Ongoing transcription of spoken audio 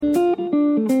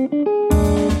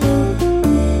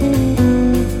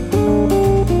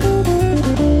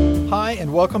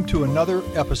welcome to another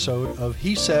episode of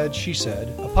He Said, She Said,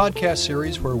 a podcast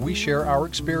series where we share our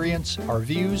experience, our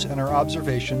views, and our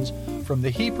observations from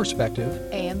the he perspective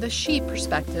and the she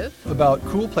perspective about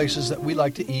cool places that we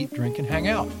like to eat, drink, and hang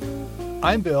out.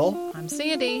 I'm Bill. I'm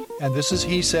Sandy. And this is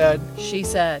He Said, She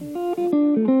Said.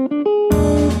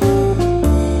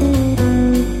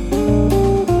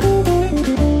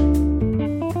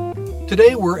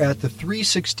 Today we're at the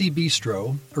 360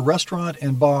 Bistro, a restaurant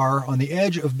and bar on the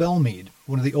edge of Belmead,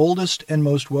 one of the oldest and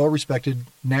most well-respected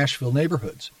Nashville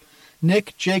neighborhoods.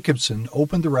 Nick Jacobson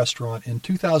opened the restaurant in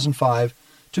 2005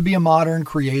 to be a modern,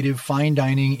 creative, fine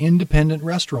dining, independent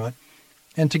restaurant,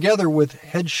 and together with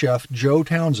head chef Joe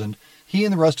Townsend, he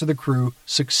and the rest of the crew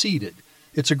succeeded.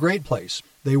 It's a great place.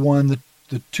 They won the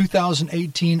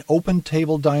 2018 Open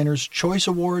Table Diners Choice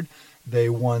Award. They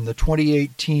won the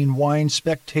 2018 Wine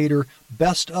Spectator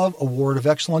Best of Award of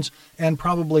Excellence, and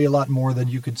probably a lot more than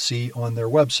you could see on their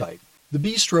website. The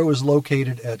Bistro is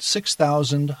located at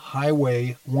 6000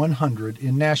 Highway 100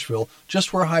 in Nashville,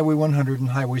 just where Highway 100 and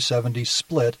Highway 70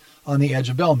 split on the edge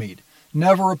of Belmead.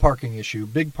 Never a parking issue,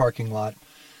 big parking lot.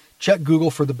 Check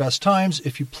Google for the best times.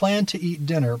 If you plan to eat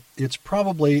dinner, it's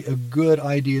probably a good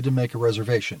idea to make a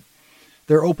reservation.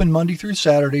 They're open Monday through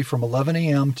Saturday from 11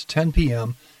 a.m. to 10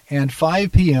 p.m., and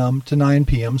 5 p.m. to 9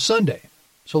 p.m. Sunday.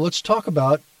 So let's talk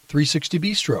about 360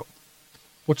 Bistro.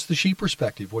 What's the she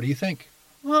perspective? What do you think?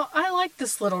 Well, I like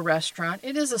this little restaurant.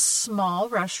 It is a small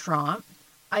restaurant.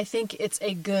 I think it's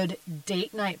a good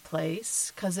date night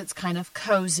place because it's kind of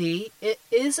cozy. It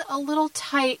is a little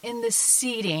tight in the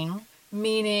seating,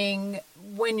 meaning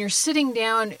when you're sitting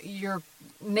down, your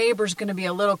neighbor's going to be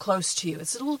a little close to you.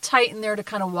 It's a little tight in there to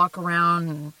kind of walk around,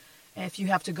 and if you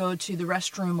have to go to the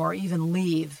restroom or even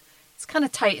leave, it's kind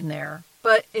of tight in there,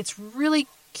 but it's really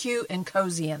cute and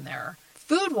cozy in there.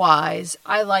 Food-wise,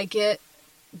 I like it.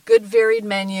 Good varied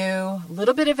menu, a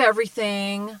little bit of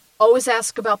everything. Always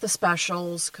ask about the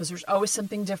specials because there's always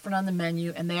something different on the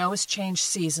menu, and they always change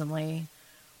seasonally.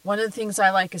 One of the things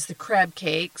I like is the crab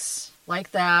cakes,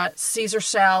 like that. Caesar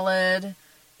salad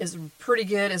is pretty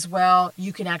good as well.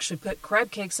 You can actually put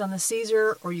crab cakes on the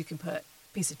Caesar, or you can put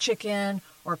a piece of chicken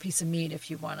or a piece of meat if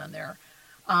you want on there.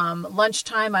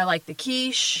 Lunchtime, I like the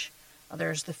quiche.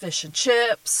 There's the fish and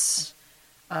chips.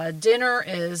 Dinner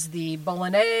is the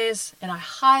bolognese, and I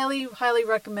highly, highly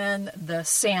recommend the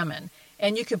salmon.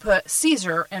 And you can put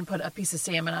Caesar and put a piece of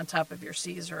salmon on top of your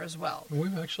Caesar as well.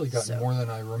 We've actually gotten more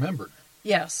than I remembered.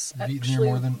 Yes, We've eaten actually,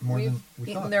 more than we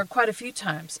eaten thought. there quite a few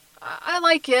times. I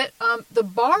like it. The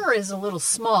bar is a little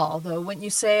small, though. Wouldn't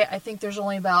you say? I think there's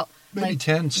only about maybe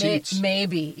 10 seats.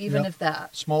 Maybe, even if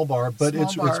that. Small bar, but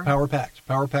it's power-packed.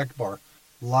 Power-packed bar.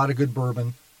 A lot of good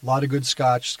bourbon, a lot of good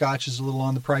scotch. Scotch is a little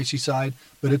on the pricey side,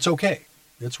 but it's okay.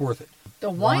 It's worth it. The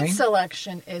wine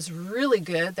selection is really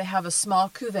good. They have a small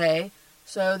cuvee,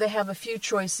 so they have a few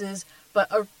choices,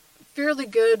 but a fairly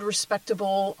good,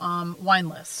 respectable wine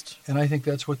list. And I think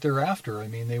that's what they're after. I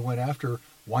mean, they went after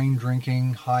wine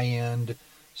drinking, high-end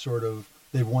sort of.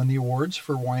 They've won the awards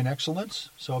for wine excellence,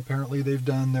 so apparently they've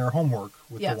done their homework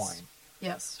with the wine.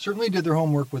 Yes. Certainly did their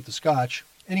homework with the scotch.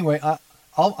 Anyway,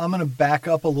 I'm going to back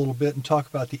up a little bit and talk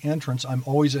about the entrance. I'm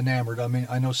always enamored. I mean,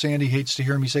 I know Sandy hates to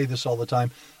hear me say this all the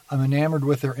time. I'm enamored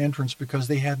with their entrance because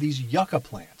they have these yucca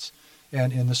plants.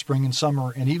 And in the spring and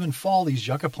summer and even fall, these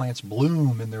yucca plants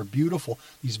bloom, and they're beautiful.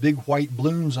 These big white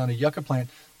blooms on a yucca plant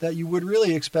that you would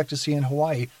really expect to see in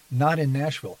Hawaii, not in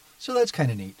Nashville. So that's kind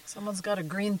of neat. Someone's got a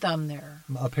green thumb there.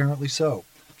 Apparently so.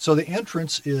 So the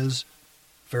entrance is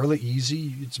fairly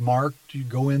easy. It's marked. You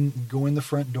go in the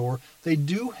front door. They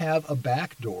do have a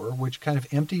back door, which kind of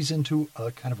empties into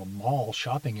a kind of a mall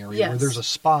shopping area where there's a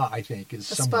spa, I think, is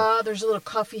somewhere. Spa, there's a little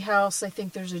coffee house. I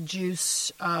think there's a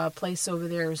juice place over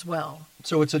there as well.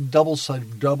 So it's a double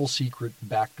secret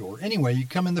back door. Anyway, you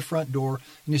come in the front door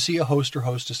and you see a host or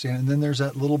hostess in, and then there's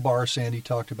that little bar Sandy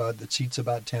talked about that seats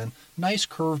about 10. Nice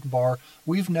curved bar.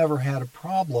 We've never had a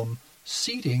problem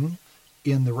seating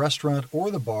in the restaurant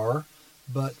or the bar,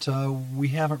 but we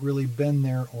haven't really been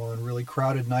there on really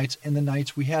crowded nights, and the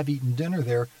nights we have eaten dinner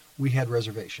there, we had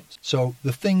reservations. So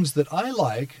the things that I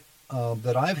like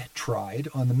that I've tried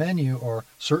on the menu are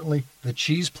certainly the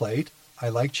cheese plate. I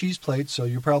like cheese plates, so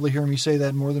you'll probably hear me say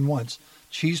that more than once.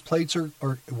 Cheese plates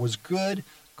was good.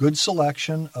 Good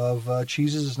selection of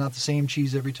cheeses. It's not the same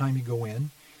cheese every time you go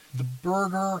in. The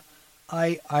burger,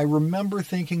 I remember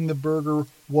thinking the burger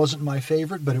wasn't my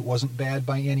favorite, but it wasn't bad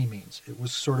by any means. It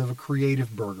was sort of a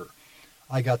creative burger.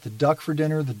 I got the duck for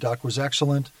dinner. The duck was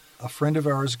excellent. A friend of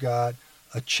ours got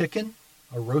a chicken,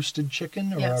 a roasted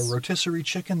chicken or a rotisserie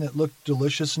chicken that looked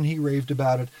delicious, and he raved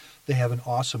about it. They have an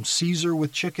awesome Caesar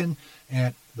with chicken,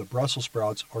 and The Brussels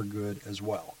sprouts are good as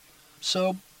well.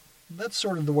 So that's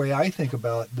sort of the way I think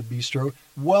about the bistro.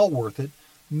 Well worth it.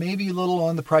 Maybe a little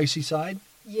on the pricey side.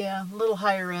 Yeah, a little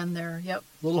higher end there. Yep.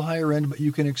 A little higher end, but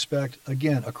you can expect,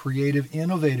 again, a creative,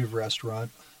 innovative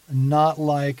restaurant, not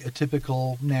like a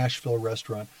typical Nashville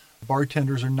restaurant.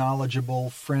 Bartenders are knowledgeable,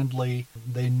 friendly.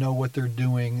 They know what they're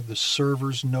doing. The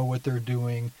servers know what they're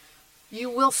doing. You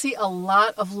will see a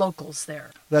lot of locals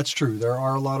there. That's true. There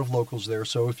are a lot of locals there.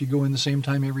 So if you go in the same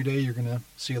time every day, you're going to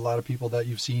see a lot of people that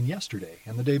you've seen yesterday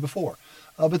and the day before.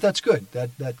 But that's good.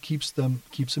 That keeps them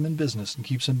in business and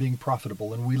keeps them being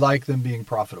profitable. And we like them being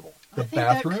profitable. I think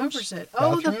that covers it.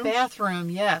 Oh, the bathroom.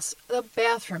 Yes, the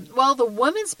bathroom. Well, the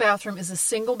women's bathroom is a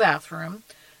single bathroom,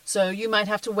 so you might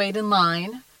have to wait in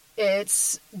line.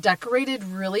 It's decorated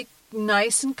really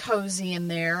nice and cozy in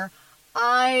there.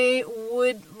 I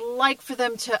would like for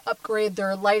them to upgrade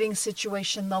their lighting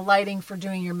situation. The lighting for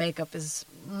doing your makeup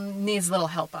needs a little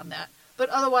help on that. But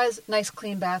otherwise, nice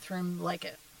clean bathroom, like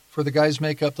it. For the guys'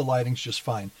 makeup, the lighting's just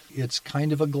fine. It's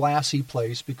kind of a glassy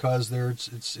place because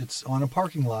it's on a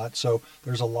parking lot, so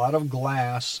there's a lot of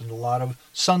glass and a lot of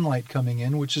sunlight coming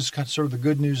in, which is kind of sort of the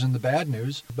good news and the bad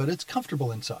news, but it's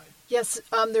comfortable inside. Yes,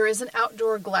 there is an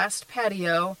outdoor glassed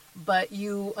patio, but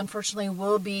you unfortunately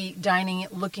will be dining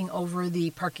looking over the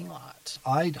parking lot.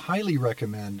 I'd highly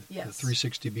recommend the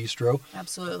 360 Bistro.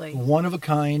 Absolutely. One of a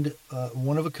kind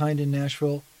in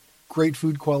Nashville. Great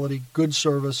food quality, good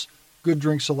service, good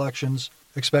drink selections.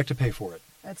 Expect to pay for it.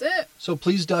 That's it. So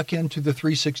please duck into the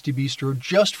 360 Bistro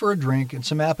just for a drink and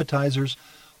some appetizers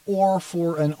or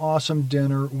for an awesome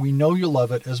dinner. We know you'll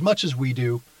love it as much as we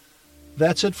do.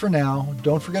 That's it for now.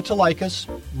 Don't forget to like us,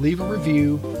 leave a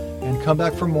review, and come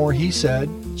back for more He Said,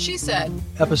 She Said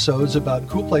episodes about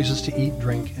cool places to eat,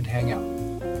 drink, and hang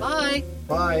out. Bye.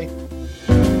 Bye.